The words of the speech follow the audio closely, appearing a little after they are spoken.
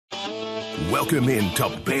Welcome into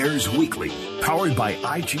Bears Weekly, powered by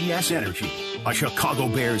IGS Energy, a Chicago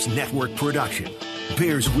Bears network production.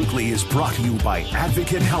 Bears Weekly is brought to you by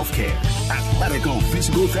Advocate Healthcare, Athletico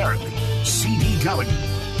Physical Therapy,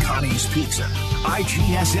 CDW, Connie's Pizza,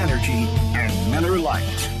 IGS Energy, and Miller Lite.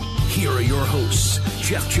 Here are your hosts,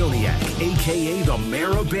 Jeff Joniak, a.k.a. the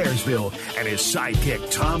Mayor of Bearsville, and his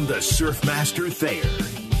sidekick, Tom the Surfmaster Thayer.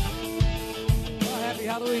 Happy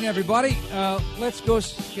Halloween, everybody. Let's go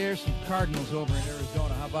scare some Cardinals over in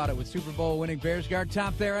Arizona. How about it? With Super Bowl winning Bears guard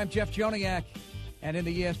Tom Thayer, I'm Jeff Joniak. And in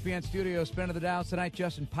the ESPN studio, spinning the dials tonight,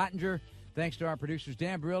 Justin Pottinger. Thanks to our producers,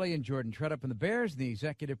 Dan Brilli and Jordan Tredup and the Bears. The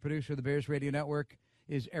executive producer of the Bears Radio Network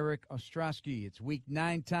is Eric Ostrowski. It's Week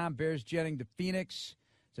 9, Tom. Bears jetting to Phoenix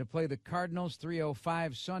to play the Cardinals,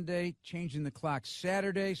 3:05 Sunday, changing the clock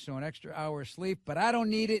Saturday, so an extra hour of sleep. But I don't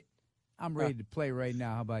need it. I'm ready to play right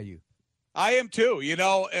now. How about you? I am too.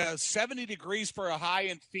 70 degrees for a high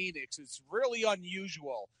in Phoenix. It's really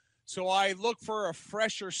unusual. So I look for a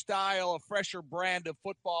fresher style, a fresher brand of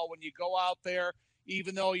football when you go out there,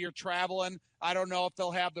 even though you're traveling. I don't know if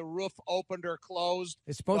they'll have the roof opened or closed.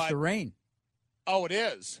 It's supposed to rain. Oh, it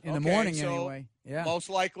is? In the morning, anyway. Yeah. Most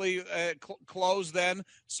likely closed then.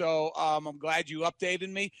 So I'm glad you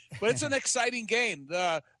updated me. But it's an exciting game.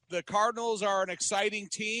 The Cardinals are an exciting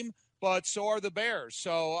team, but so are the Bears.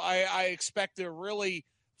 So I expect a really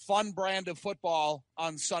fun brand of football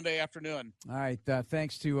on Sunday afternoon. All right.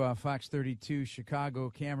 Thanks to Fox 32 Chicago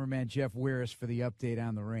cameraman Jeff Wearis for the update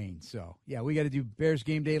on the rain. So, yeah, we got to do Bears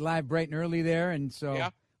Game Day live bright and early there. And so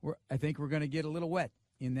I think we're going to get a little wet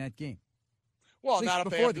in that game. Well, not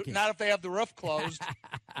if they have the roof closed.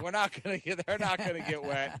 They're not going to get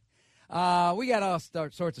wet. We got all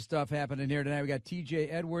sorts of stuff happening here tonight. We got T.J.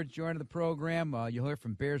 Edwards joining the program. You'll hear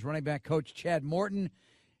from Bears running back coach Chad Morton,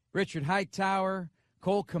 Richard Hightower,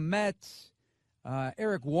 Cole Kmet,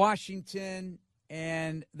 Eric Washington,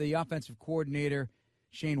 and the offensive coordinator,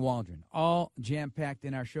 Shane Waldron. All jam-packed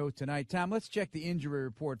in our show tonight. Tom, let's check the injury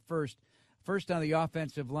report first. First on the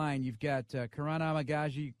offensive line, you've got Karan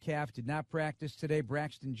Amagaji, calf, did not practice today.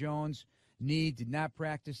 Braxton Jones, knee, did not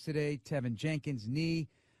practice today. Tevin Jenkins, knee,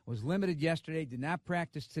 was limited yesterday, did not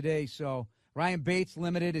practice today. So Ryan Bates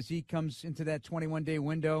limited as he comes into that 21-day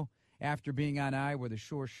window after being on IR with a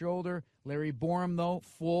sore shoulder. Larry Borum, though,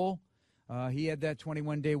 full. He had that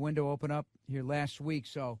 21-day window open up here last week.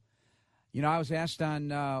 So, I was asked on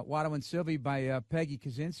Watto and Sylvie by Peggy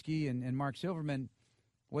Kaczynski and Mark Silverman,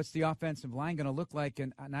 what's the offensive line going to look like?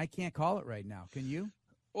 And I can't call it right now. Can you?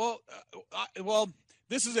 Well,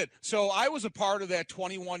 this is it. So I was a part of that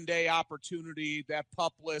 21-day opportunity, that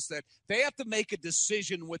PUP list, that they have to make a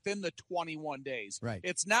decision within the 21 days. Right.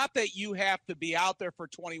 It's not that you have to be out there for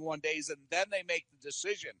 21 days and then they make the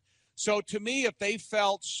decision. So to me, if they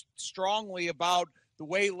felt strongly about the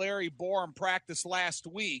way Larry Borum practiced last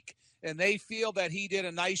week, and they feel that he did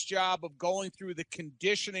a nice job of going through the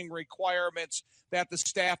conditioning requirements that the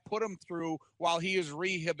staff put him through while he is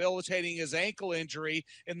rehabilitating his ankle injury,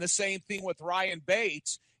 and the same thing with Ryan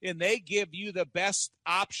Bates, and they give you the best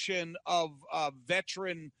option of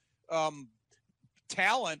veteran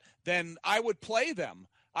talent, then I would play them.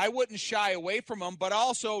 I wouldn't shy away from them, but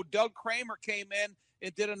also Doug Kramer came in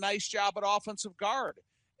and did a nice job at offensive guard.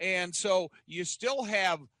 And so you still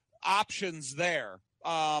have options there.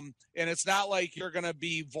 And it's not like you're going to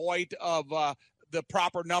be void of the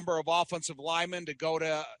proper number of offensive linemen to go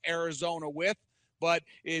to Arizona with. But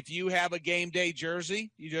if you have a game day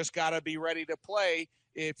jersey, you just got to be ready to play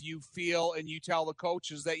if you feel and you tell the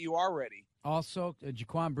coaches that you are ready. Also,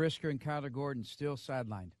 Jaquan Brisker and Kyler Gordon still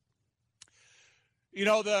sidelined.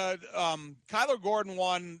 The Kyler Gordon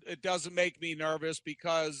one, it doesn't make me nervous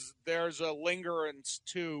because there's a lingerance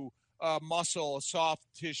to muscle, a soft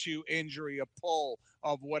tissue injury, a pull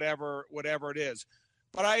of whatever it is.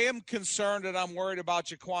 But I am concerned and I'm worried about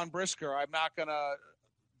Jaquan Brisker. I'm not going to,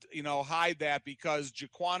 hide that because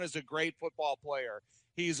Jaquan is a great football player.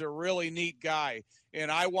 He's a really neat guy.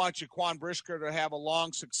 And I want Jaquan Brisker to have a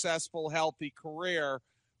long, successful, healthy career.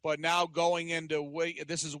 But now going into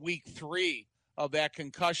this is week 3 of that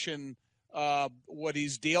concussion, what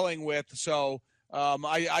he's dealing with. So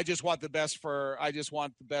I just want the best for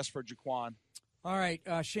Jaquan. All right,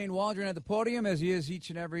 Shane Waldron at the podium, as he is each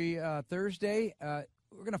and every Thursday.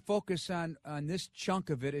 We're going to focus on this chunk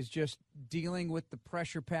of it, is just dealing with the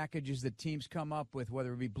pressure packages that teams come up with,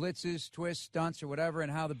 whether it be blitzes, twists, stunts, or whatever,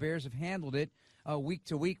 and how the Bears have handled it week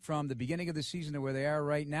to week from the beginning of the season to where they are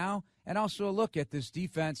right now, and also a look at this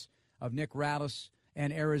defense of Nick Rallis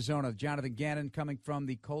and Arizona. Jonathan Gannon coming from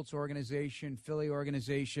the Colts organization, Philly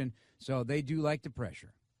organization, so they do like the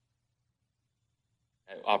pressure.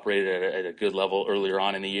 Operated at a good level earlier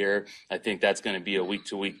on in the year. I think that's going to be a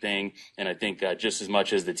week-to-week thing, and I think just as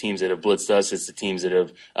much as the teams that have blitzed us, it's the teams that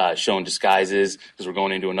have shown disguises, because we're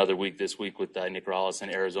going into another week this week with Nick Rallis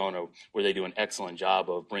in Arizona, where they do an excellent job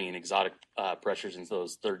of bringing exotic pressures into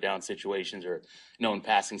those third down situations or known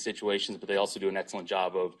passing situations, but they also do an excellent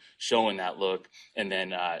job of showing that look and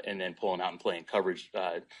then pulling out and playing coverage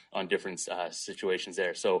on different situations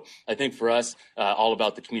there. So I think for us, all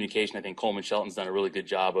about the communication. I think Coleman Shelton's done a really good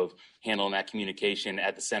job of handling that communication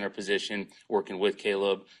at the center position, working with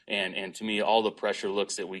Caleb. And to me, all the pressure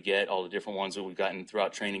looks that we get, all the different ones that we've gotten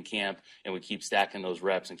throughout training camp, and we keep stacking those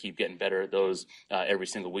reps and keep getting better at those every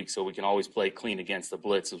single week, so we can always play clean against the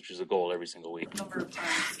blitz, which is a goal every single week. A number of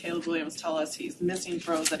times Caleb Williams tell us he's missing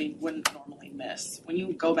throws that he wouldn't normally miss. When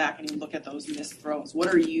you go back and you look at those missed throws, what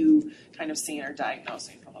are you kind of seeing or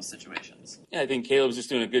diagnosing from those situations? Yeah, I think Caleb's just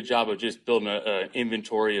doing a good job of just building an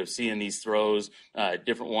inventory of seeing these throws,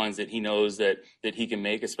 different ones that he knows that he can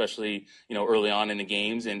make, especially early on in the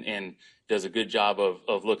games, and does a good job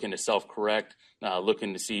of looking to self-correct,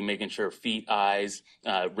 looking to see, making sure feet, eyes,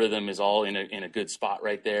 rhythm is all in a good spot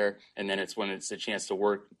right there. And then it's when it's a chance to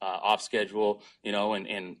work off schedule,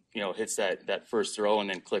 and hits that first throw and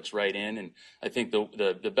then clicks right in. And I think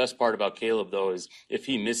the best part about Caleb, though, is if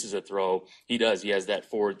he misses a throw, he has that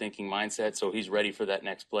forward-thinking mindset. So he's ready for that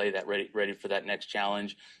next play, ready for that next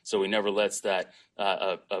challenge. So he never lets that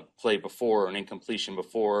a play before or an incompletion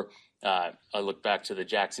before. I look back to the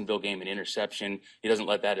Jacksonville game, an interception. He doesn't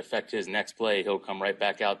let that affect his next play. He'll come right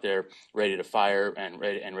back out there, ready to fire and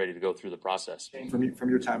ready to go through the process. From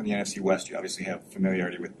your time in the NFC West, you obviously have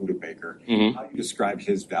familiarity with Budda Baker. Mm-hmm. How do you describe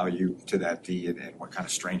his value to that D and what kind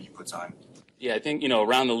of strain he puts on? Yeah, I think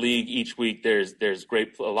around the league each week there's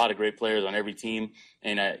a lot of great players on every team,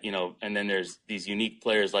 and and then there's these unique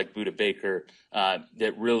players like Budda Baker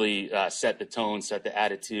that really set the tone, set the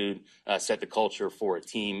attitude, set the culture for a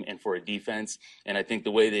team and for a defense. And I think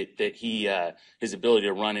the way that he his ability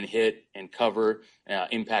to run and hit and cover,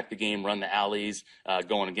 impact the game, run the alleys,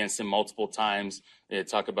 going against him multiple times.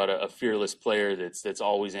 Talk about a fearless player that's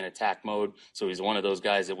always in attack mode. So he's one of those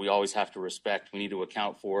guys that we always have to respect. We need to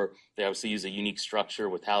account for. They obviously use a unique structure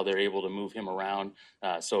with how they're able to move him around.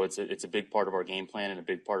 So it's a big part of our game plan and a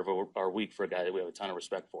big part of our week for a guy that we have a ton of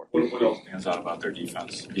respect for. What else stands out about their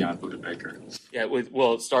defense beyond Budda Baker? Yeah,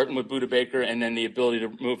 starting with Budda Baker and then the ability to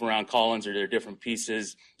move around Collins or their different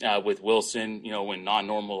pieces with Wilson, when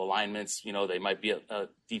non-normal alignments, they might be at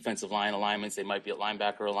defensive line alignments, they might be at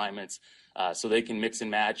linebacker alignments. So they can mix and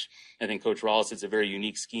match. I think Coach Rallis, it's a very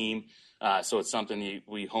unique scheme. So it's something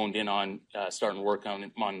we honed in on, starting work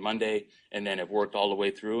on Monday, and then have worked all the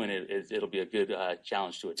way through, and it'll be a good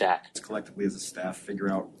challenge to attack. Collectively as a staff, figure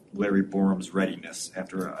out Larry Borum's readiness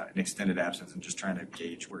after an extended absence and just trying to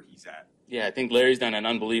gauge where he's at. Yeah, I think Larry's done an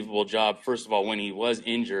unbelievable job. First of all, when he was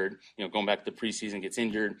injured, going back to the preseason, gets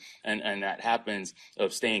injured, and that happens,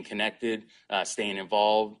 of staying connected, staying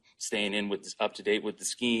involved, staying up to date with the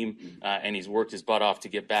scheme, and he's worked his butt off to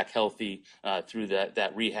get back healthy through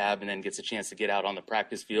that rehab, and then gets a chance to get out on the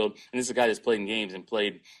practice field. And this is a guy that's played in games and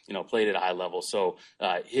played at a high level. So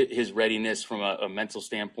his readiness from a mental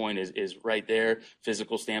standpoint is right there,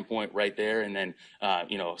 physical standpoint right there, and then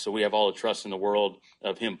so we have all the trust in the world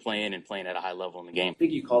of him playing at a high level in the game. I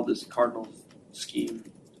think you called this Cardinals scheme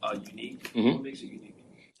unique. Mm-hmm. What makes it unique?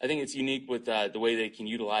 I think it's unique with the way they can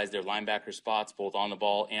utilize their linebacker spots, both on the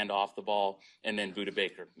ball and off the ball, and then Budda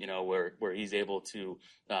Baker, where he's able to,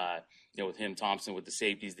 with him, Thompson, with the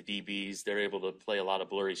safeties, the DBs, they're able to play a lot of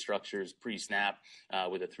blurry structures pre-snap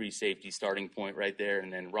with a 3-safety starting point right there,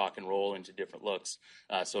 and then rock and roll into different looks.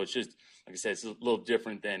 So it's just, like I said, it's a little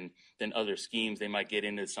different than other schemes. They might get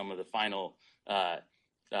into some of the final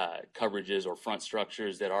coverages or front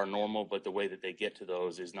structures that are normal, but the way that they get to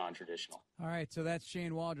those is non-traditional. All right, so that's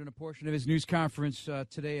Shane Waldron, a portion of his news conference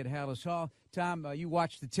today at Hallis Hall. Tom, you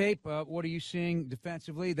watched the tape. What are you seeing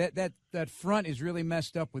defensively? That front is really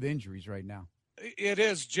messed up with injuries right now. It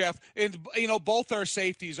is, Jeff. And, both our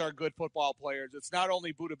safeties are good football players. It's not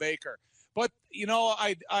only Budda Baker. But,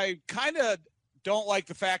 I kind of don't like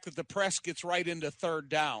the fact that the press gets right into third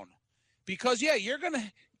down. Because, you're going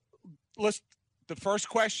to – listen, the first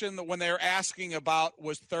question that when they were asking about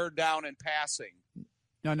was third down and passing.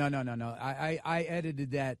 No. I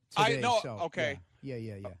edited that today. I know. So, okay.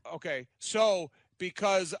 Yeah. Okay. So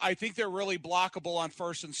because I think they're really blockable on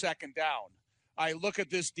first and second down. I look at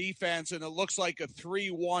this defense and it looks like a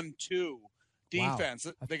 3-1-2 defense.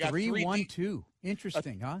 Wow. They got 3-1-2.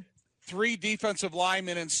 Interesting, huh? 3 defensive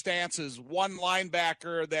linemen in stances, 1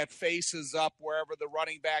 linebacker that faces up wherever the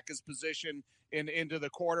running back is positioned into the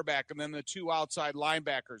quarterback, and then the 2 outside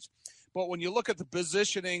linebackers. But when you look at the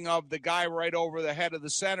positioning of the guy right over the head of the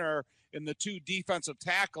center and the two defensive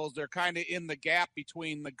tackles, they're kind of in the gap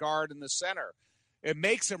between the guard and the center. It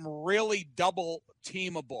makes him really double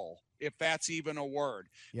teamable, if that's even a word,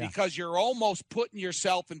 because you're almost putting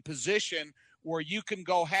yourself in position where you can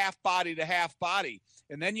go half body to half body.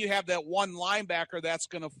 And then you have that one linebacker that's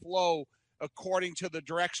going to flow according to the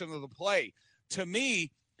direction of the play. To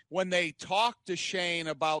me, when they talk to Shane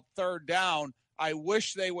about third down, I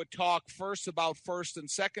wish they would talk first about first and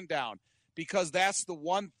second down, because that's the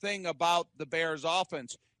one thing about the Bears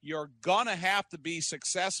offense. You're going to have to be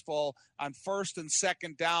successful on first and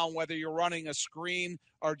second down, whether you're running a screen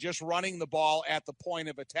or just running the ball at the point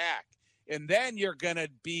of attack. And then you're going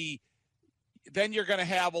to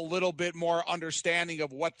have a little bit more understanding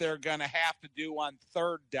of what they're going to have to do on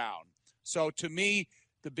third down. So to me,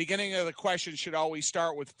 the beginning of the question should always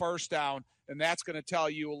start with first down, and that's going to tell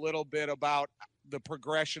you a little bit about the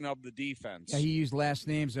progression of the defense. Yeah, he used last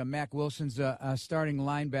names. Mac Wilson's a starting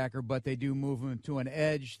linebacker, but they do move him to an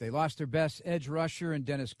edge. They lost their best edge rusher in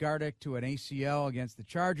Dennis Gardeck to an ACL against the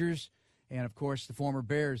Chargers. And, of course, the former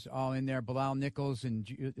Bears all in there. Bilal Nichols and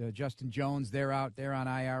Justin Jones, they're out there on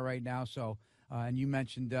IR right now. So, and you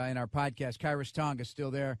mentioned in our podcast, Kyrus Tonga still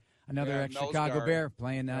there, another ex-Chicago Bear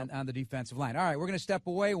playing on the defensive line. All right, we're going to step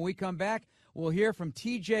away. When we come back, we'll hear from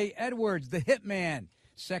T.J. Edwards, the hitman,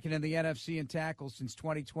 second in the NFC in tackles since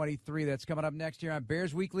 2023. That's coming up next here on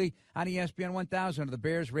Bears Weekly on ESPN 1000 of the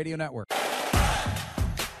Bears Radio Network.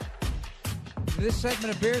 This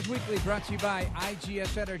segment of Bears Weekly brought to you by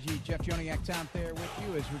IGS Energy. Jeff Joniak, Tom Thayer with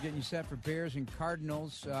you as we're getting you set for Bears and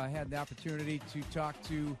Cardinals. Had the opportunity to talk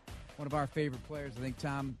to one of our favorite players. I think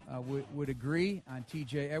Tom would agree on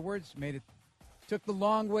T.J. Edwards. Took the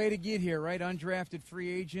long way to get here, right? Undrafted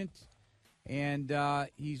free agent. And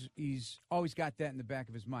he's always got that in the back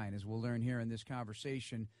of his mind, as we'll learn here in this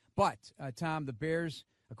conversation. But, Tom, the Bears,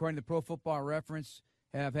 according to Pro Football Reference,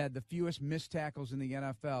 have had the fewest missed tackles in the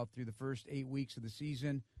NFL through the first 8 weeks of the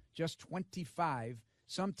season, just 25.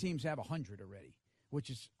 Some teams have 100 already, which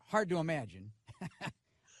is hard to imagine.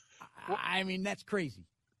 I mean, that's crazy.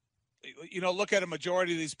 You know, look at a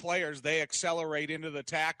majority of these players, they accelerate into the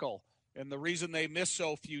tackle. And the reason they miss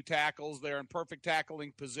so few tackles, they're in perfect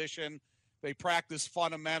tackling position. They practice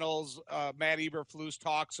fundamentals. Matt Eberflus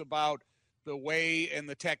talks about the way and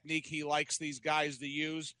the technique he likes these guys to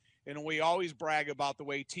use. And we always brag about the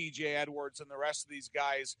way T.J. Edwards and the rest of these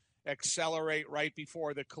guys accelerate right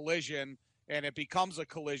before the collision, and it becomes a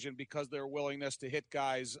collision because their willingness to hit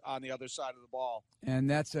guys on the other side of the ball. And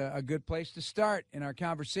that's a good place to start in our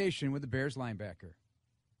conversation with the Bears linebacker.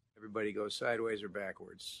 Everybody goes sideways or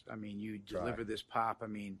backwards. I mean, you deliver this pop. I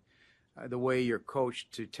mean, the way you're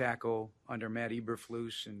coached to tackle under Matt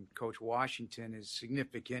Eberflus and Coach Washington is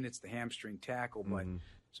significant. It's the hamstring tackle, but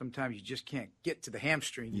sometimes you just can't get to the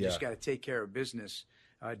hamstring. You just got to take care of business.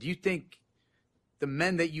 Do you think the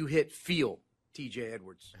men that you hit feel T.J.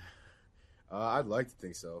 Edwards? I'd like to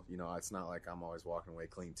think so. You know, it's not like I'm always walking away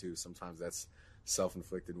clean, too. Sometimes that's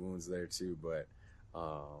self-inflicted wounds there, too. But,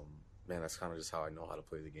 man, that's kind of just how I know how to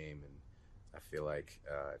play the game. And I feel like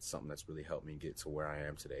it's something that's really helped me get to where I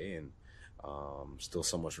am today. And still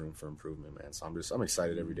so much room for improvement, man. So I'm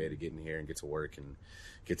excited every day to get in here and get to work and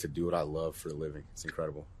get to do what I love for a living. It's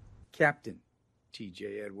incredible. Captain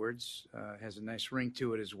T.J. Edwards has a nice ring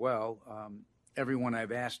to it as well. Everyone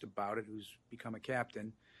I've asked about it who's become a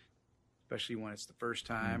captain, especially when it's the first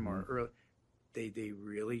time or early, they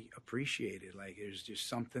really appreciate it. Like there's just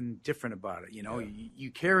something different about it. You know, you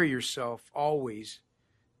carry yourself always,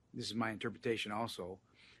 this is my interpretation also,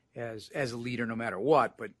 as a leader no matter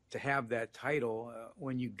what, but to have that title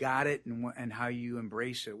when you got it and how you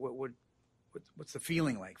embrace it, what's the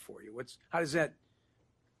feeling like for you? How does that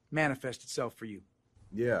manifest itself for you?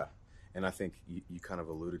 Yeah, and I think you kind of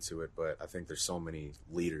alluded to it, but I think there's so many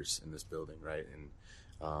leaders in this building, right? And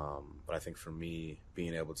but I think for me,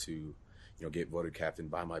 being able to, you know, get voted captain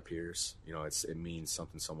by my peers, you know, it means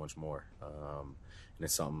something so much more, and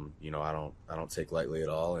it's something, you know, I don't take lightly at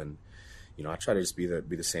all. And you know, I try to just be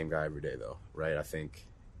the same guy every day, though, right? I think,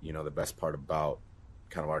 you know, the best part about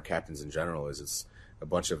kind of our captains in general is it's a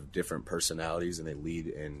bunch of different personalities, and they lead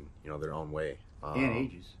in, you know, their own way. And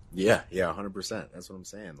ages. Yeah, 100%. That's what I'm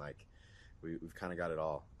saying. Like, we've kind of got it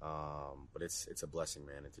all. But it's a blessing,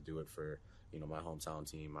 man, and to do it for, you know, my hometown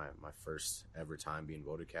team, my first ever time being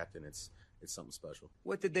voted captain, it's something special.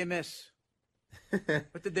 What did they miss?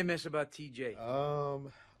 What did they miss about TJ?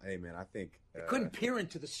 Hey, man, I think it couldn't peer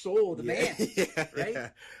into the soul of the man, right? Yeah.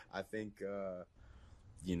 I think,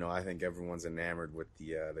 you know, I think everyone's enamored with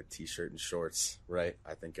the T-shirt and shorts, right?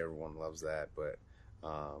 I think everyone loves that, but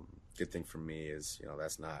Good thing for me is,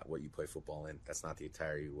 that's not what you play football in. That's not the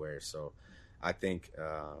attire you wear. So I think,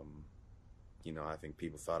 I think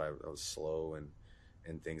people thought I was slow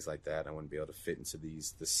and things like that. I wouldn't be able to fit into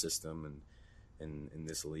this system and in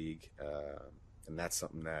this league. And that's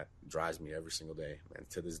something that drives me every single day. And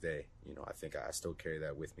to this day, I think I still carry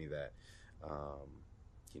that with me that,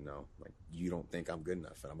 like, you don't think I'm good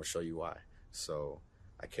enough, and I'm going to show you why. So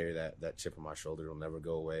I carry that chip on my shoulder. It'll never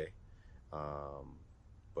go away.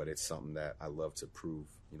 But it's something that I love to prove,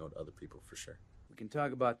 to other people for sure. We can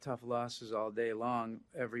talk about tough losses all day long.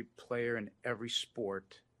 Every player in every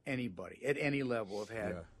sport, anybody at any level have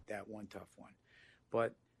had that one tough one.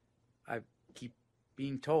 But I keep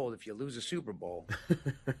being told if you lose a Super Bowl,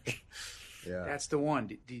 that's the one.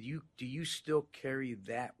 Do you still carry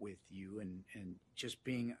that with you and just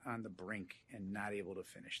being on the brink and not able to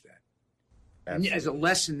finish that? And as a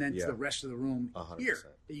lesson then to the rest of the room 100%. Here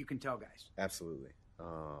that you can tell guys. Absolutely.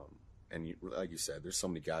 And like you said, there's so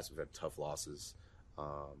many guys who've had tough losses.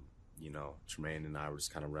 Tremaine and I were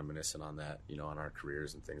just kind of reminiscing on that, on our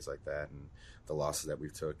careers and things like that and the losses that we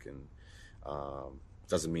took. And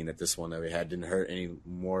doesn't mean that this one that we had didn't hurt any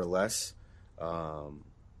more or less.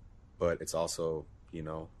 But it's also,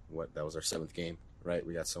 that was our 7th game, right?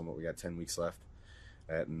 We got 10 weeks left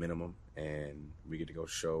at minimum, and we get to go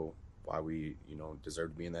show why we,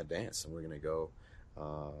 deserve to be in that dance. And we're going to go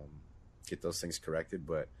get those things corrected.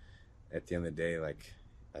 But at the end of the day, like,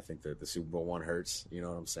 I think the Super Bowl one hurts, you know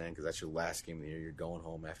what I'm saying? Because that's your last game of the year. You're going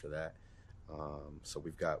home after that. So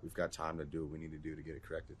we've got time to do what we need to do to get it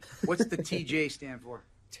corrected. What's the TJ stand for?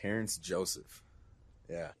 Terrence Joseph.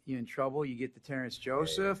 Yeah. You in trouble? You get the Terrence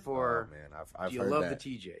Joseph, or man, I've do you heard love that. the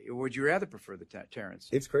TJ? Or would you rather prefer the Terrence?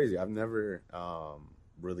 It's crazy. I've never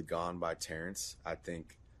really gone by Terrence. I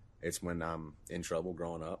think it's when I'm in trouble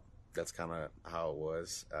growing up. That's kind of how it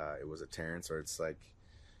was. It was a Terrence, or it's like,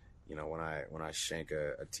 when I shank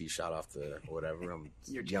a tee shot off the whatever, I'm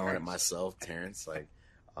yelling at myself, Terrence. Like,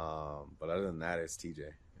 but other than that, it's TJ.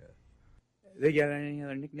 Yeah. They got any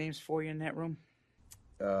other nicknames for you in that room?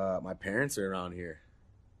 My parents are around here.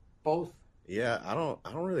 Both? Yeah, I don't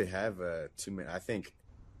really have too many. I think,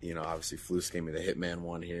 obviously Flus gave me the Hitman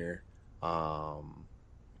one here. I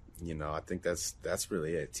think that's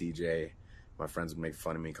really it. TJ, my friends would make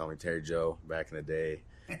fun of me, call me Terry Joe back in the day.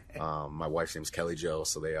 My wife's name's Kelly Joe,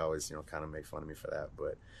 so they always, kind of make fun of me for that.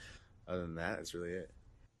 But other than that, that's really it.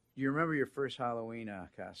 You remember your first Halloween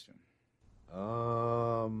costume?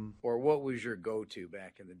 Or what was your go-to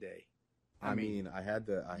back in the day? I mean, I had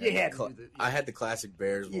the classic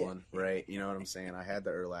Bears one, right? You know what I'm saying? I had the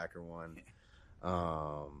Urlacher one.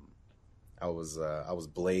 I was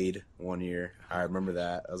Blade one year. I remember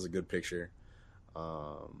that. That was a good picture.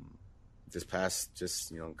 A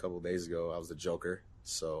couple of days ago, I was the Joker.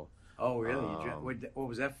 So. Oh, really? What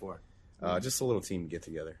was that for? Just a little team get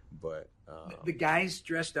together, but the guys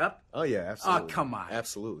dressed up. Oh yeah, absolutely. Oh, come on.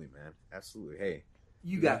 Absolutely, man. Absolutely. Hey,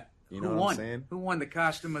 you know who what won? I'm saying? Who won the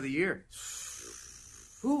costume of the year?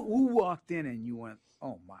 Who walked in and you went,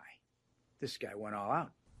 oh my, this guy went all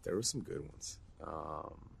out? There were some good ones.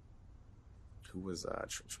 Who was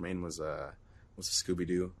Tremaine was a Scooby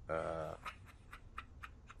Doo.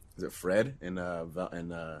 Is it Fred and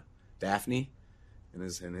Daphne and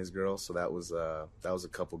his girl? So that was a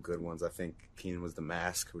couple good ones. I think Keenan was the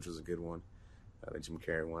Mask, which was a good one. The Jim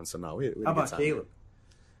Carrey one. So no, we had how a good about time. Caleb?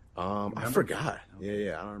 I forgot. Okay.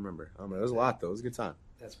 Yeah, I don't remember. It was a lot though. It was a good time.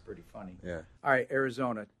 That's pretty funny. Yeah. All right,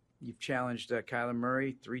 Arizona. You've challenged Kyler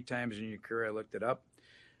Murray 3 times in your career. I looked it up.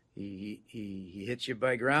 He hits you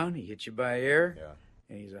by ground. He hits you by air. Yeah.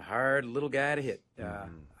 And he's a hard little guy to hit.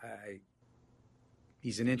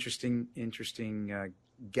 He's an interesting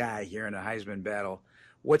guy here in a Heisman battle.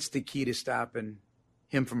 What's the key to stopping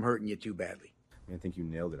him from hurting you too badly? I think you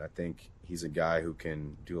nailed it. I think he's a guy who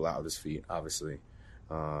can do a lot with his feet, obviously.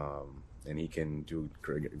 And he can do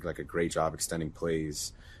a great job extending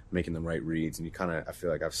plays, making the right reads. And I feel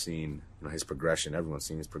like I've seen his progression. Everyone's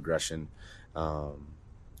seen his progression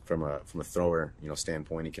from a thrower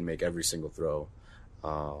standpoint. He can make every single throw.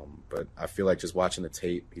 But I feel like just watching the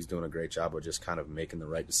tape, he's doing a great job of just kind of making the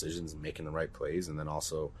right decisions and making the right plays, and then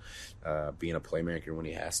also being a playmaker when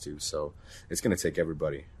he has to. So it's going to take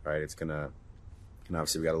everybody, right? It's going to, and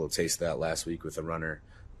obviously we got a little taste of that last week with a runner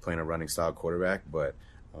playing a running style quarterback, but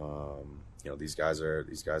these guys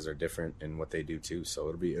are different in what they do too. So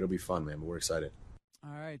it'll be fun, man. But we're excited.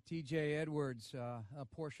 All right, TJ Edwards, a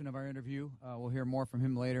portion of our interview. We'll hear more from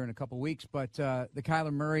him later in a couple weeks. But the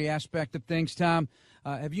Kyler Murray aspect of things, Tom,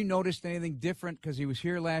 have you noticed anything different? Because he was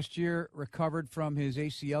here last year, recovered from his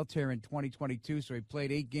ACL tear in 2022, so he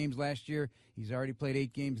played 8 games last year. He's already played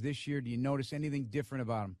 8 games this year. Do you notice anything different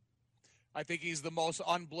about him? I think he's the most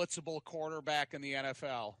unblitzable quarterback in the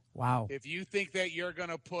NFL. Wow. If you think that you're going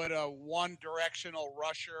to put a one-directional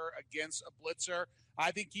rusher against a blitzer,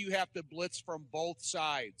 I think you have to blitz from both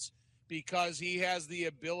sides because he has the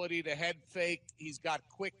ability to head fake. He's got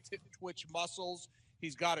quick twitch muscles.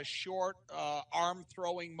 He's got a short arm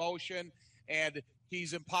throwing motion, and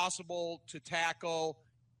he's impossible to tackle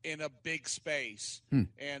in a big space.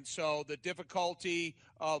 And so the difficulty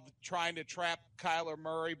of trying to trap Kyler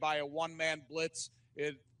Murray by a one-man blitz,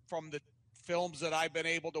 from the films that I've been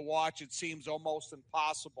able to watch, it seems almost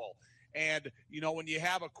impossible. And, when you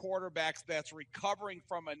have a quarterback that's recovering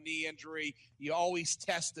from a knee injury, you always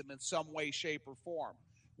test him in some way, shape, or form.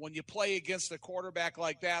 When you play against a quarterback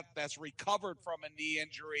like that that's recovered from a knee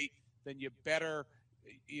injury, then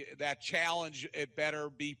that challenge, it better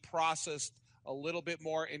be processed a little bit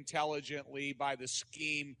more intelligently by the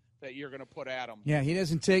scheme that you're going to put at him. Yeah, he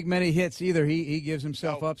doesn't take many hits either. He gives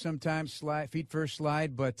himself up sometimes, feet first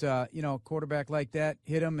slide. But, a quarterback like that,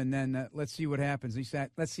 hit him, and then let's see what happens.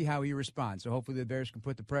 Let's see how he responds. So hopefully the Bears can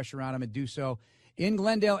put the pressure on him and do so in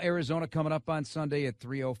Glendale, Arizona, coming up on Sunday at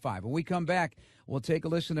 3:05. When we come back, we'll take a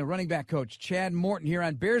listen to running back coach Chad Morton here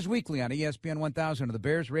on Bears Weekly on ESPN 1000 of the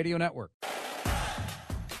Bears Radio Network.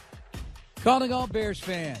 Calling all Bears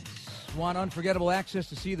fans. Want unforgettable access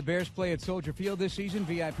to see the Bears play at Soldier Field this season?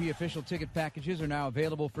 VIP official ticket packages are now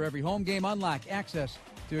available for every home game. Unlock access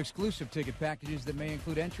to exclusive ticket packages that may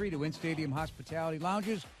include entry to in-stadium hospitality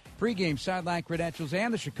lounges, pregame sideline credentials,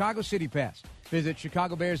 and the Chicago City Pass. Visit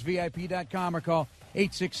ChicagoBearsVIP.com or call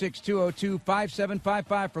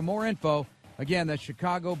 866-202-5755 for more info. Again, that's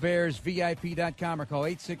ChicagoBearsVIP.com or call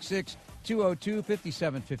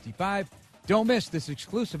 866-202-5755. Don't miss this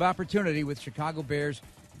exclusive opportunity with Chicago Bears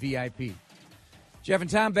VIP. Jeff and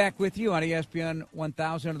Tom back with you on ESPN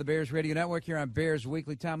 1000 of the Bears Radio Network here on Bears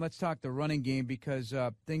Weekly. Tom, let's talk the running game because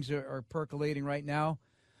things are percolating right now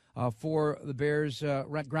for the Bears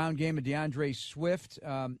ground game of DeAndre Swift.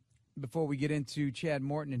 Before we get into Chad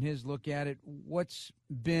Morton and his look at it, what's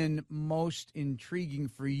been most intriguing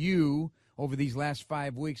for you over these last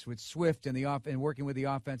 5 weeks with Swift and and working with the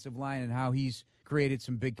offensive line and how he's created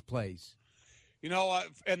some big plays? In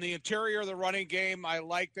the interior of the running game, I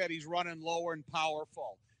like that he's running lower and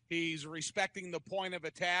powerful. He's respecting the point of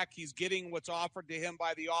attack. He's getting what's offered to him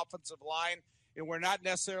by the offensive line. And we're not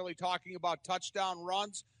necessarily talking about touchdown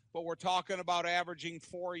runs, but we're talking about averaging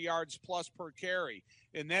 4 yards plus per carry.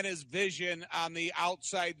 And then his vision on the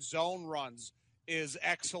outside zone runs is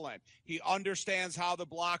excellent. He understands how the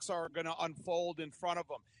blocks are going to unfold in front of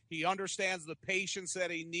him. He understands the patience that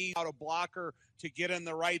he needs out of blocker to get in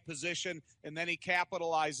the right position, and then he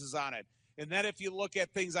capitalizes on it. And then if you look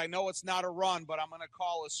at things, I know it's not a run, but I'm going to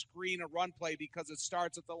call a screen a run play because it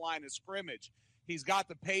starts at the line of scrimmage. He's got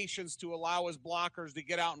the patience to allow his blockers to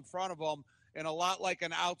get out in front of him, and a lot like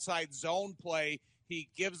an outside zone play, he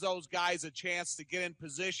gives those guys a chance to get in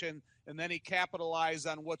position, and then he capitalizes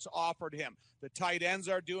on what's offered him. The tight ends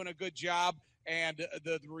are doing a good job, and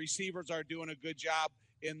the receivers are doing a good job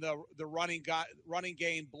in the running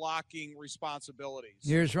game blocking responsibilities.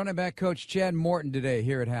 Here's running back coach Chad Morton today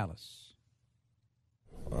here at Hallis.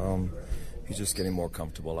 He's just getting more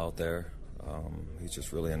comfortable out there. He's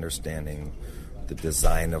just really understanding the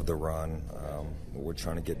design of the run, what we're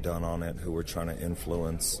trying to get done on it, who we're trying to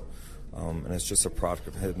influence. And it's just a product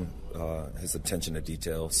of him, his attention to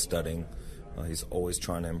detail, studying. He's always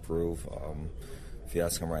trying to improve. If you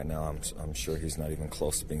ask him right now, I'm sure he's not even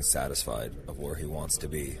close to being satisfied of where he wants to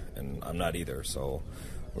be, and I'm not either. So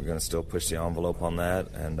we're going to still push the envelope on that,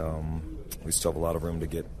 and we still have a lot of room to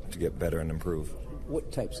get better and improve.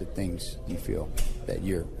 What types of things do you feel that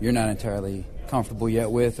you're not entirely comfortable yet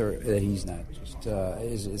with, or that he's not? Just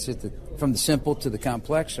is it from the simple to the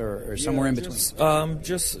complex, or somewhere in between?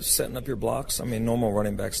 Just setting up your blocks. I mean, normal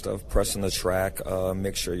running back stuff, pressing the track,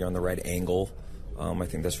 make sure you're on the right angle. I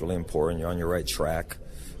think that's really important. You're on your right track.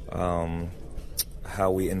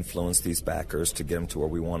 How we influence these backers to get them to where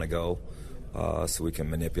we want to go, so we can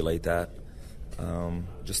manipulate that.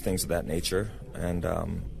 Just things of that nature, and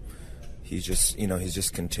he's just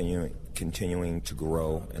continuing to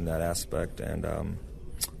grow in that aspect, and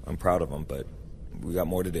I'm proud of him. But we got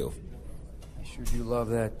more to do. I sure do love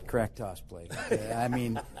that crack toss play. I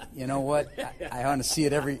mean, you know what? I want to see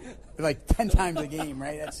it every like 10 times a game,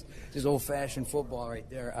 right? That's just old-fashioned football right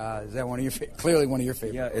there. Is that one of your clearly one of your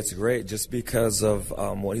favorites? Yeah, it's great just because of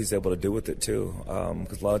what he's able to do with it too.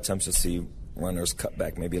 Because a lot of times you'll see runners cut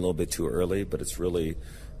back maybe a little bit too early, but it's really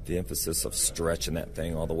the emphasis of stretching that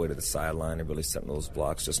thing all the way to the sideline and really setting those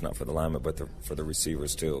blocks, just not for the linemen, but for the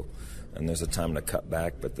receivers too. And there's a time to cut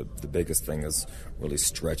back, but the biggest thing is really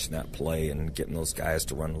stretching that play and getting those guys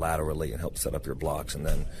to run laterally and help set up your blocks, and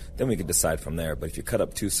then we can decide from there. But if you cut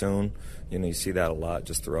up too soon, you see that a lot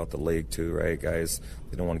just throughout the league too, right? Guys,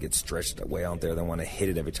 they don't want to get stretched way out there. They want to hit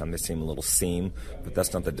it every time they see a little seam, but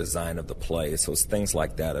that's not the design of the play. So it's things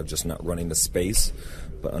like that of just not running the space,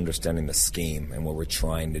 but understanding the scheme and what we're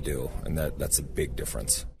trying to do, and that's a big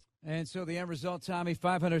difference. And so the end result, Tommy,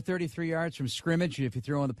 533 yards from scrimmage, if you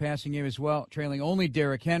throw in the passing game as well, trailing only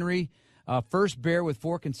Derrick Henry. First Bear with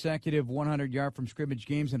 4 consecutive 100-yard from scrimmage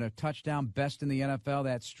games and a touchdown, best in the NFL,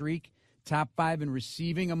 that streak. Top 5 in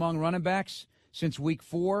receiving among running backs since week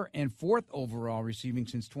 4 and 4th overall receiving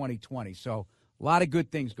since 2020. So a lot of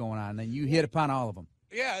good things going on, and you hit upon all of them.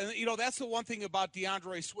 Yeah, that's the one thing about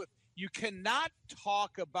DeAndre Swift. You cannot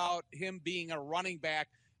talk about him being a running back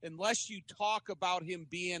unless you talk about him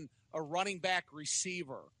being a running back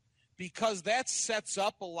receiver, because that sets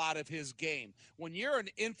up a lot of his game. When you're an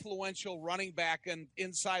influential running back and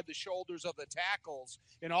inside the shoulders of the tackles,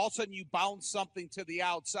 and all of a sudden you bounce something to the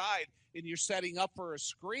outside and you're setting up for a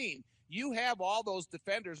screen, you have all those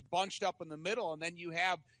defenders bunched up in the middle, and then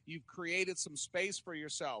you've created some space for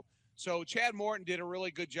yourself. So Chad Morton did a really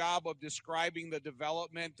good job of describing the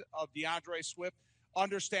development of DeAndre Swift,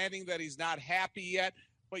 understanding that he's not happy yet.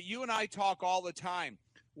 But you and I talk all the time.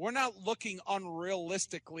 We're not looking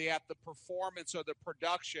unrealistically at the performance or the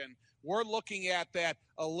production. We're looking at that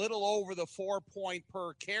a little over the 4 point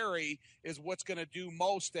per carry is what's going to do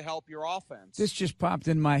most to help your offense. This just popped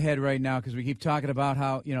in my head right now because we keep talking about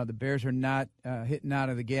how, the Bears are not hitting out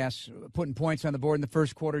of the gas, putting points on the board in the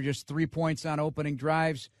first quarter, just 3 points on opening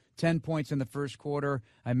drives, 10 points in the first quarter.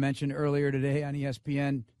 I mentioned earlier today on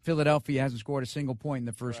ESPN, Philadelphia hasn't scored a single point in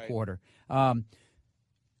the first quarter.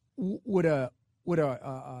 Would a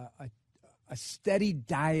steady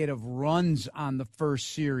diet of runs on the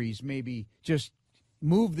first series maybe just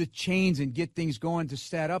move the chains and get things going to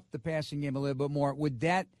set up the passing game a little bit more? Would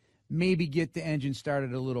that maybe get the engine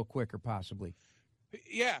started a little quicker possibly?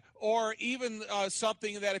 Yeah, or even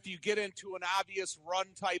something that if you get into an obvious run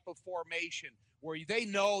type of formation where they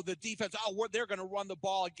know the defense, they're going to run the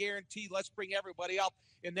ball, guaranteed, let's bring everybody up,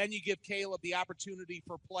 and then you give Caleb the opportunity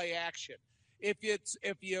for play action. If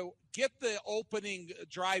you get the opening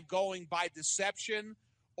drive going by deception,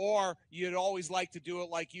 or you'd always like to do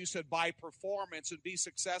it, like you said, by performance and be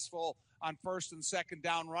successful on first and second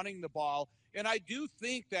down running the ball. And I do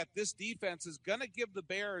think that this defense is going to give the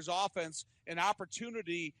Bears offense an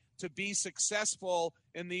opportunity to be successful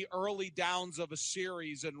in the early downs of a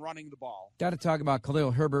series and running the ball. Got to talk about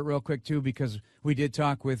Khalil Herbert real quick, too, because we did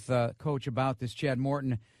talk with Coach about this, Chad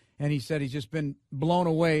Morton, and he said he's just been blown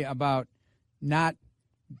away about not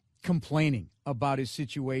complaining about his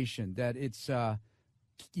situation, that it's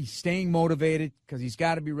he's staying motivated because he's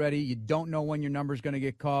got to be ready. You don't know when your number's going to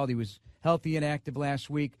get called. He was healthy and active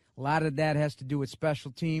last week. A lot of that has to do with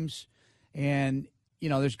special teams, and,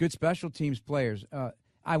 there's good special teams players.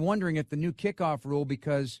 I'm wondering if the new kickoff rule,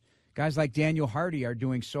 because guys like Daniel Hardy are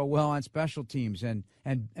doing so well on special teams and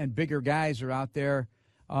bigger guys are out there,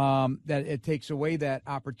 that it takes away that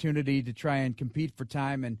opportunity to try and compete for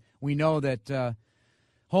time. And we know that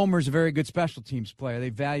Homer's a very good special teams player. They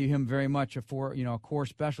value him very much a core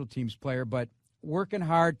special teams player, but working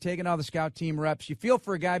hard, taking all the scout team reps. You feel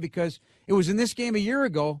for a guy because it was in this game a year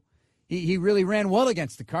ago. He really ran well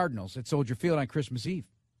against the Cardinals at Soldier Field on Christmas Eve.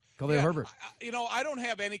 Khalil Herbert. I don't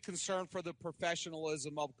have any concern for the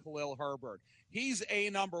professionalism of Khalil Herbert. He's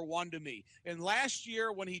number one to me. And last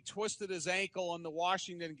year when he twisted his ankle in the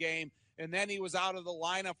Washington game, and then he was out of the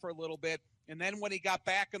lineup for a little bit, and then when he got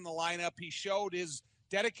back in the lineup, he showed his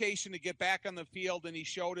dedication to get back on the field, and he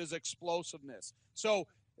showed his explosiveness. So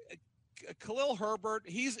Khalil Herbert,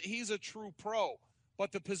 he's a true pro.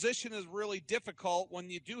 But the position is really difficult when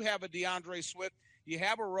you do have a DeAndre Swift, you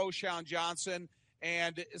have a Roschon Johnson,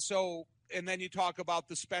 and then you talk about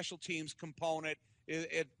the special teams component.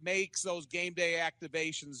 It makes those game day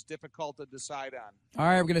activations difficult to decide on. All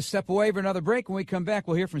right, we're going to step away for another break. When we come back,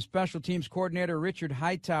 we'll hear from special teams coordinator Richard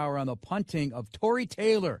Hightower on the punting of Torrey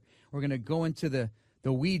Taylor. We're going to go into the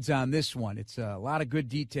weeds on this one. It's a lot of good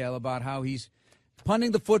detail about how he's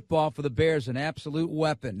punting the football for the Bears, an absolute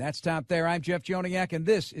weapon. That's Top Thayer. I'm Jeff Joniak, and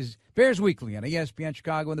this is Bears Weekly on ESPN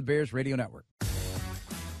Chicago and the Bears Radio Network.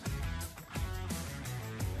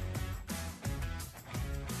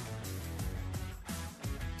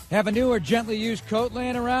 Have a new or gently used coat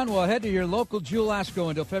laying around? Well, head to your local Jewel-Osco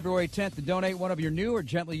until February 10th to donate one of your new or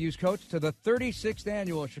gently used coats to the 36th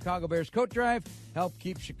annual Chicago Bears Coat Drive. Help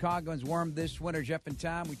keep Chicagoans warm this winter. Jeff and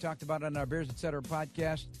Tom, we talked about it on our Bears Etc.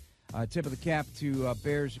 podcast. Tip of the cap to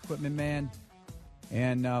Bears equipment man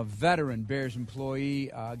and veteran Bears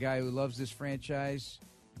employee, a guy who loves this franchise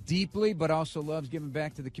deeply but also loves giving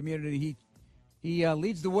back to the community. He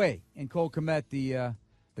leads the way in Cole Kmet,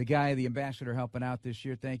 the guy, the ambassador helping out this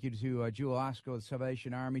year. Thank you to Jewel-Osco, the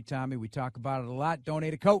Salvation Army. Tommy, we talk about it a lot.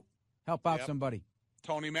 Donate a coat. Help out somebody.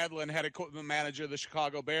 Tony Medlin, head equipment manager of the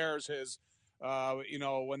Chicago Bears, has,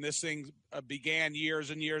 when this thing began years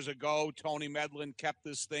and years ago, Tony Medlin kept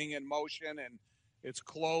this thing in motion, and it's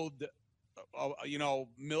clothed,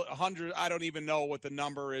 100, I don't even know what the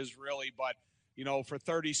number is really, but, for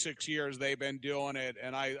 36 years they've been doing it,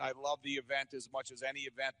 and I love the event as much as any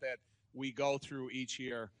event that we go through each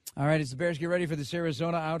year. All right, as the Bears get ready for this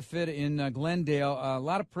Arizona outfit in Glendale, a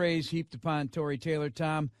lot of praise heaped upon Tory Taylor,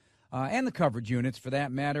 Tom, and the coverage units for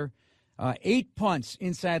that matter. 8 punts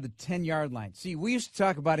inside the 10-yard line. See, we used to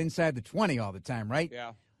talk about inside the 20 all the time, right?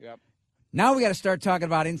 Yeah, yep. Now we got to start talking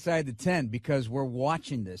about inside the 10 because we're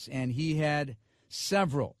watching this, and he had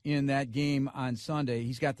several in that game on Sunday.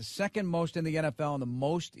 He's got the second most in the NFL and the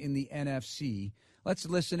most in the NFC. Let's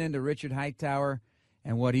listen in to Richard Hightower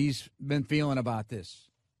and what he's been feeling about this.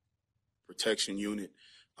 Protection unit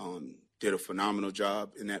did a phenomenal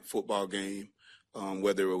job in that football game,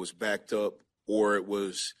 whether it was backed up or it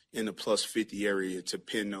was in the plus 50 area to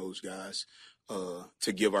pin those guys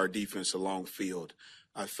to give our defense a long field.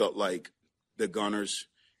 I felt like the Gunners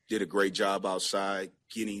did a great job outside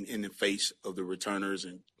getting in the face of the returners,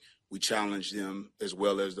 and we challenged them as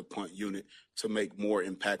well as the punt unit to make more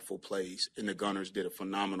impactful plays, and the Gunners did a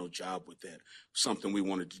phenomenal job with that, something we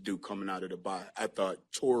wanted to do coming out of the bye. I thought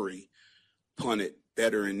Torrey punted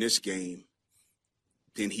better in this game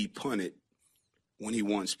than he punted when he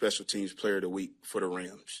won Special Teams Player of the Week for the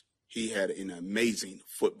Rams. He had an amazing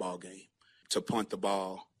football game to punt the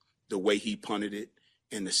ball, the way he punted it,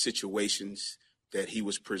 and the situations that he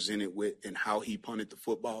was presented with and how he punted the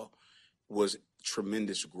football was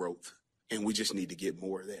tremendous growth, and we just need to get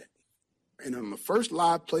more of that. And on the first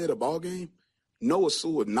live play of the ball game, Noah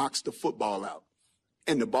Sewell knocks the football out,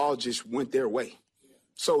 and the ball just went their way.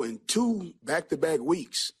 So in 2 back-to-back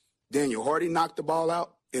weeks, Daniel Hardy knocked the ball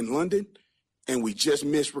out in London, and we just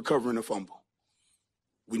missed recovering a fumble.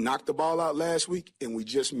 We knocked the ball out last week, and we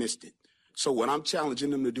just missed it. So what I'm challenging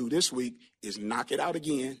them to do this week is knock it out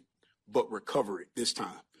again, but recover it this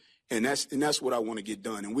time. And that's what I want to get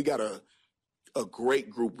done. And we got a great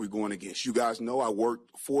group we're going against. You guys know I worked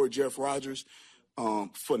for Jeff Rodgers,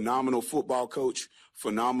 phenomenal football coach,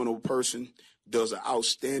 phenomenal person, does an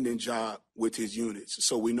outstanding job with his units.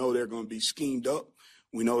 So we know they're going to be schemed up.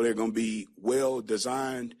 We know they're going to be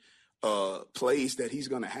well-designed plays that he's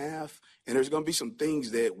going to have. And there's going to be some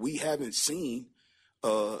things that we haven't seen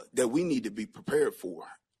that we need to be prepared for.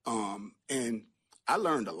 And I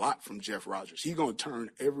learned a lot from Jeff Rodgers. He's going to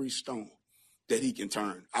turn every stone that he can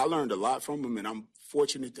turn. I learned a lot from him, and I'm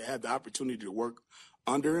fortunate to have the opportunity to work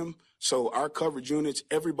under him. So our coverage units,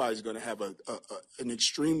 everybody's going to have an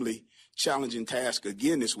extremely challenging task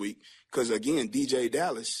again this week because, again, DJ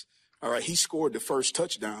Dallas, all right, he scored the first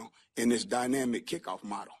touchdown in this dynamic kickoff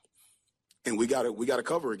model, and we got to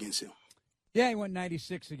cover against him. Yeah, he went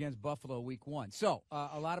 96 against Buffalo week 1. So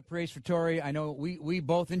a lot of praise for Torrey. I know we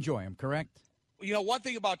both enjoy him, correct? One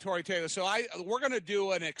thing about Tory Taylor, we're going to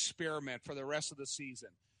do an experiment for the rest of the season.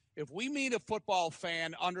 If we meet a football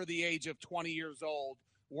fan under the age of 20 years old,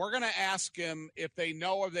 we're going to ask him if they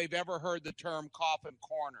know or they've ever heard the term coffin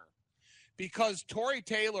corner. Because Tory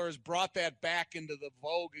Taylor has brought that back into the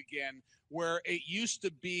vogue again, where it used to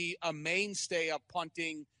be a mainstay of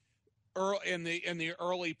punting in the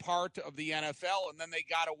early part of the NFL, and then they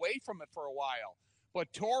got away from it for a while.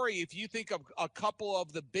 But Torrey, if you think of a couple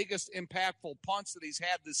of the biggest impactful punts that he's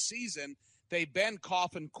had this season, they've been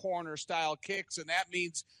coffin corner style kicks, and that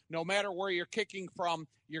means no matter where you're kicking from,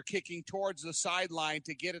 you're kicking towards the sideline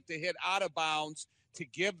to get it to hit out of bounds to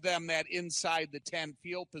give them that inside the 10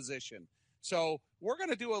 field position. So we're going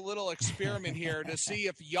to do a little experiment here to see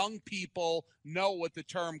if young people know what the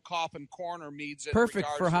term coffin corner means. Perfect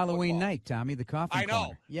for Halloween night, Tommy, the coffin corner. I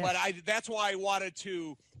know, yes. But that's why I wanted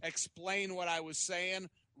to explain what I was saying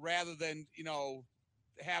rather than,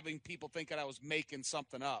 having people think that I was making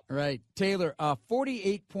something up. Right. Taylor,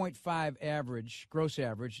 48.5 average, gross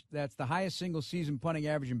average. That's the highest single-season punting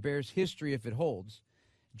average in Bears history if it holds.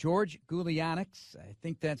 George Gulianics, I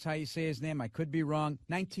think that's how you say his name. I could be wrong.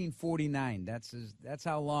 1949. That's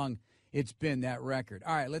how long it's been that record.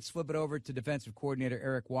 All right, let's flip it over to defensive coordinator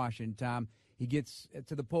Eric Washington, Tom. He gets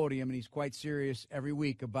to the podium, and he's quite serious every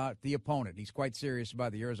week about the opponent. He's quite serious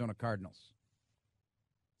about the Arizona Cardinals.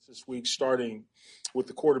 This week, starting with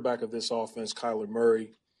the quarterback of this offense, Kyler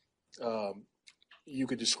Murray, you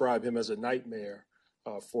could describe him as a nightmare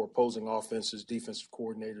for opposing offenses, defensive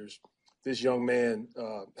coordinators. This young man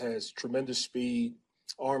has tremendous speed,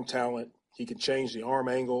 arm talent. He can change the arm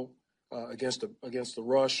angle against the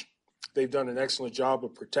rush. They've done an excellent job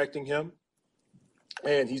of protecting him,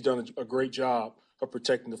 and he's done a great job of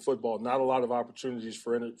protecting the football. Not a lot of opportunities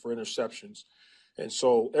for interceptions. And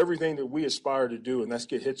so everything that we aspire to do, and that's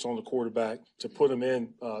get hits on the quarterback, to put him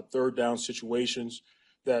in third down situations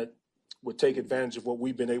that would take advantage of what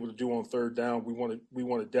we've been able to do on third down. We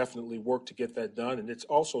want to definitely work to get that done. And it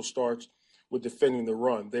also starts with defending the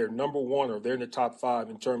run. They're number one, or they're in the top 5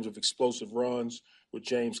 in terms of explosive runs with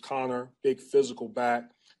James Conner, big physical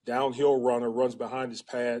back, downhill runner, runs behind his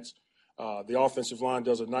pads. The offensive line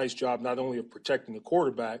does a nice job not only of protecting the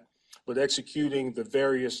quarterback, but executing the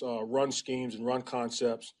various run schemes and run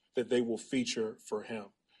concepts that they will feature for him.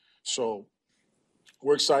 So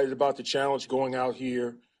we're excited about the challenge going out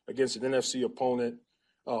here against an NFC opponent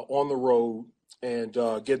on the road and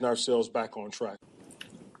getting ourselves back on track.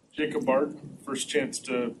 Jacob Barton, first chance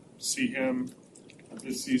to see him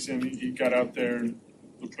this season. He got out there and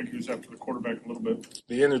looked like he was after the quarterback a little bit.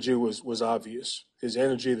 The energy was obvious. His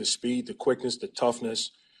energy, the speed, the quickness, the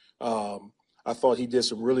toughness. I thought he did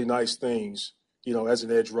some really nice things, as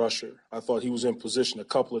an edge rusher. I thought he was in position a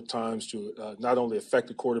couple of times to not only affect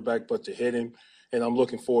the quarterback, but to hit him. And I'm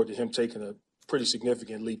looking forward to him taking a pretty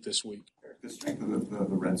significant leap this week. The strength of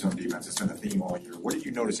the red zone defense has been a theme all year. What did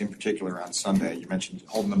you notice in particular on Sunday? You mentioned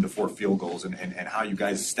holding them to 4 field goals and how you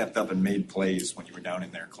guys stepped up and made plays when you were down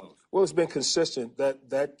in there close. Well, it's been consistent.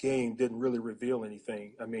 That game didn't really reveal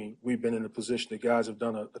anything. I mean, we've been in a position that guys have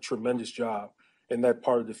done a tremendous job in that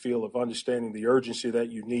part of the field of understanding the urgency that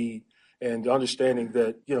you need and understanding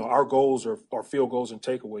that, our goals are field goals and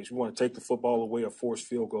takeaways. We want to take the football away or force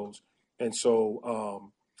field goals. And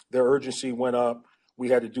so their urgency went up. We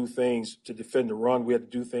had to do things to defend the run. We had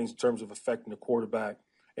to do things in terms of affecting the quarterback,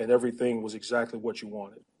 and everything was exactly what you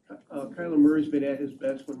wanted. Kyler Murray's been at his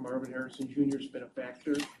best when Marvin Harrison Jr. has been a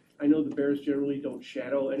factor. I know the Bears generally don't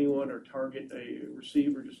shadow anyone or target a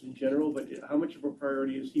receiver just in general, but how much of a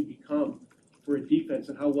priority has he become for a defense,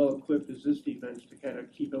 and how well equipped is this defense to kind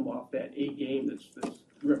of keep him off that A game that's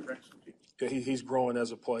Rex? He's growing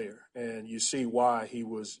as a player, and you see why he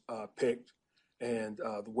was picked and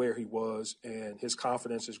where he was, and his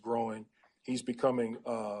confidence is growing. He's becoming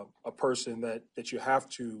a person that you have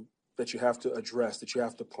to address, that you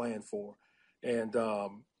have to plan for. And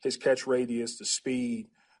his catch radius, the speed,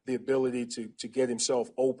 the ability to get himself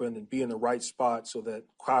open and be in the right spot so that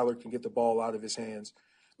Kyler can get the ball out of his hands.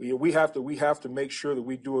 We have to make sure that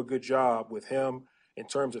we do a good job with him in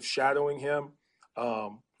terms of shadowing him.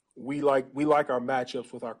 We like our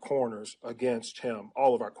matchups with our corners against him,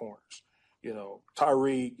 all of our corners.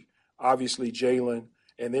 Tyreek, obviously Jalen,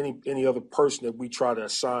 and any other person that we try to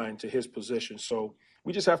assign to his position. So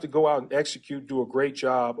we just have to go out and execute, do a great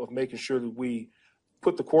job of making sure that we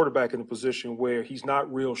put the quarterback in a position where he's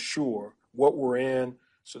not real sure what we're in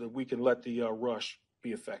so that we can let the rush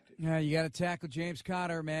be effective. Yeah, you got to tackle James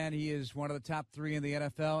Conner, man. He is one of the top 3 in the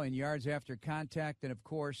NFL in yards after contact. And, of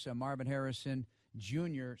course, Marvin Harrison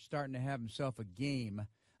Jr. starting to have himself a game.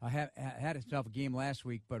 Had himself a game last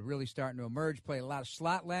week, but really starting to emerge. Played a lot of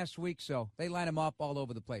slot last week, so they line him up all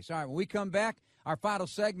over the place. All right, when we come back, our final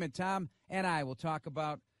segment, Tom and I will talk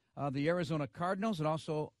about the Arizona Cardinals and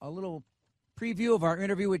also a little preview of our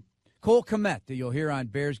interview with Cole Kmet that you'll hear on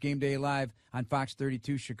Bears Game Day Live on Fox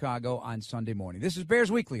 32 Chicago on Sunday morning. This is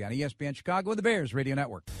Bears Weekly on ESPN Chicago and the Bears Radio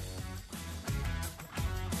Network.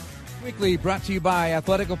 Weekly brought to you by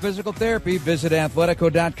Athletico Physical Therapy. Visit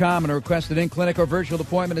athletico.com and request an in-clinic or virtual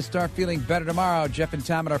appointment to start feeling better tomorrow. Jeff and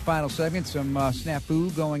Tom at our final segment. Some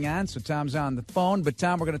snafu going on, so Tom's on the phone. But,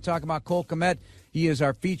 Tom, we're going to talk about Cole Kmet. He is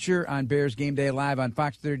our feature on Bears Game Day Live on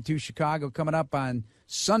Fox 32 Chicago coming up on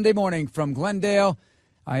Sunday morning from Glendale.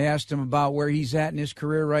 I asked him about where he's at in his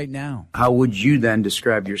career right now. How would you then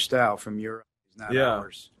describe your style from your not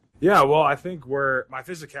ours? Yeah, well, I think my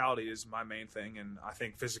physicality is my main thing, and I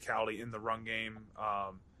think physicality in the run game,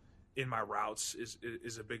 in my routes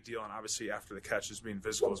is a big deal, and obviously after the catch is being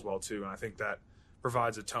physical as well too. And I think that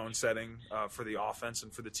provides a tone setting for the offense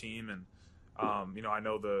and for the team. And I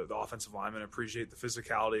know the offensive linemen appreciate the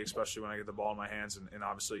physicality, especially when I get the ball in my hands, and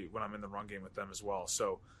obviously when I'm in the run game with them as well.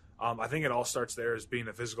 So I think it all starts there as being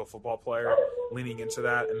a physical football player, leaning into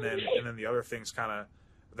that, and then the other things kind of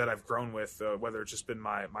that I've grown with, whether it's just been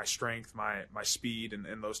my strength, my speed,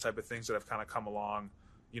 and those type of things that have kind of come along,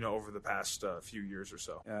 over the past few years or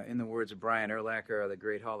so. In the words of Brian Urlacher, the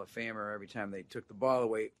great Hall of Famer, every time they took the ball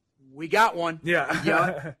away, we got one.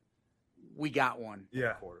 Yeah. We got one.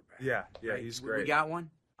 Yeah. Quarterback. Yeah. Right? He's great. We got one.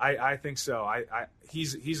 I think so.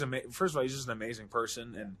 He's first of all, he's just an amazing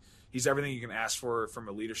person, and he's everything you can ask for from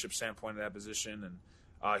a leadership standpoint at that position.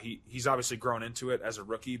 And he's obviously grown into it as a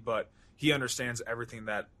rookie, but he understands everything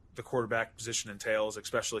that the quarterback position entails,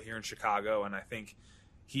 especially here in Chicago. And I think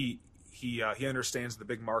he understands the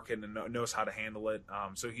big market and knows how to handle it.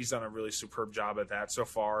 So he's done a really superb job at that so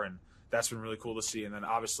far, and that's been really cool to see. And then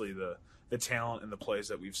obviously the talent and the plays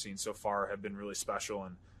that we've seen so far have been really special.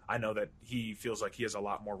 And I know that he feels like he has a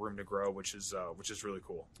lot more room to grow, which is really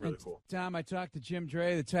cool. Really cool. Tom, I talked to Jim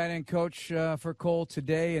Dre, the tight end coach for Cole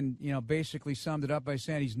today, and basically summed it up by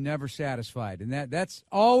saying he's never satisfied, and that's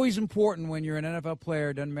always important when you're an NFL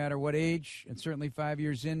player. Doesn't matter what age, and certainly 5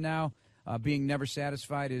 years in now, being never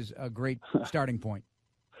satisfied is a great starting point.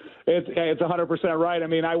 It's 100% right. I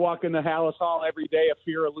mean, I walk into Hallis Hall every day of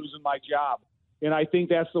fear of losing my job, and I think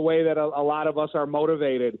that's the way that a lot of us are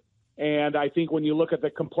motivated. And I think when you look at the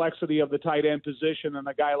complexity of the tight end position and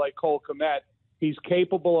a guy like Cole Kmet, he's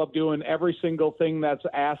capable of doing every single thing that's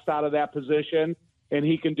asked out of that position, and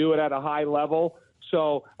he can do it at a high level.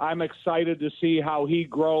 So I'm excited to see how he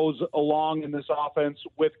grows along in this offense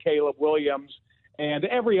with Caleb Williams and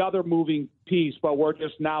every other moving piece, but we're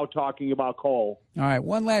just now talking about Cole. All right,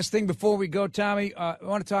 one last thing before we go, Tommy. I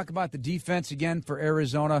want to talk about the defense again for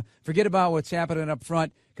Arizona. Forget about what's happening up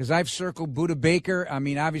front, because I've circled Budda Baker. I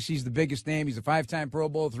mean, obviously he's the biggest name. He's a 5-time Pro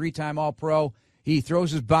Bowl, 3-time All-Pro. He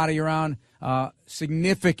throws his body around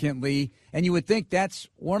significantly, and you would think that's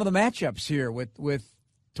one of the matchups here with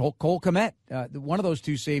Cole Kmet, one of those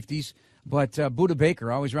two safeties. But Budda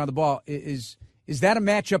Baker, always around the ball. Is that a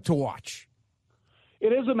matchup to watch?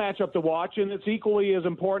 It is a matchup to watch, and it's equally as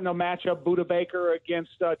important a matchup, Budda Baker against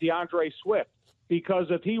DeAndre Swift, because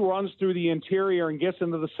if he runs through the interior and gets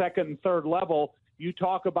into the second and third level, you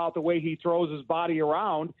talk about the way he throws his body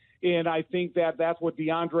around, and I think that's what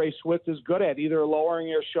DeAndre Swift is good at, either lowering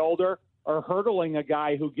his shoulder or hurdling a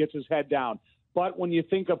guy who gets his head down. But when you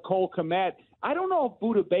think of Cole Kmet, I don't know if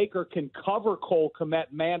Budda Baker can cover Cole Kmet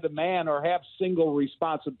man-to-man or have single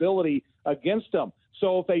responsibility against him.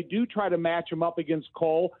 So if they do try to match him up against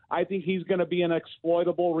Cole, I think he's going to be an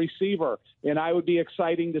exploitable receiver, and I would be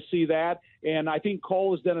exciting to see that. And I think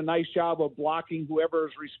Cole has done a nice job of blocking whoever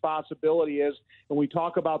his responsibility is. And we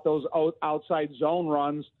talk about those outside zone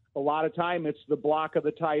runs. A lot of time it's the block of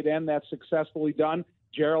the tight end that's successfully done.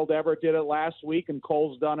 Gerald Everett did it last week, and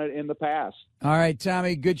Cole's done it in the past. All right,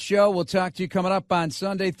 Tommy, good show. We'll talk to you coming up on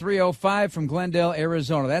Sunday, 3:05 from Glendale,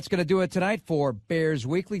 Arizona. That's going to do it tonight for Bears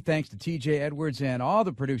Weekly. Thanks to TJ Edwards and all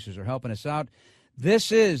the producers are helping us out.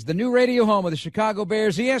 This is the new radio home of the Chicago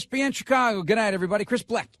Bears, ESPN Chicago. Good night, everybody. Chris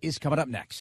Bleck is coming up next.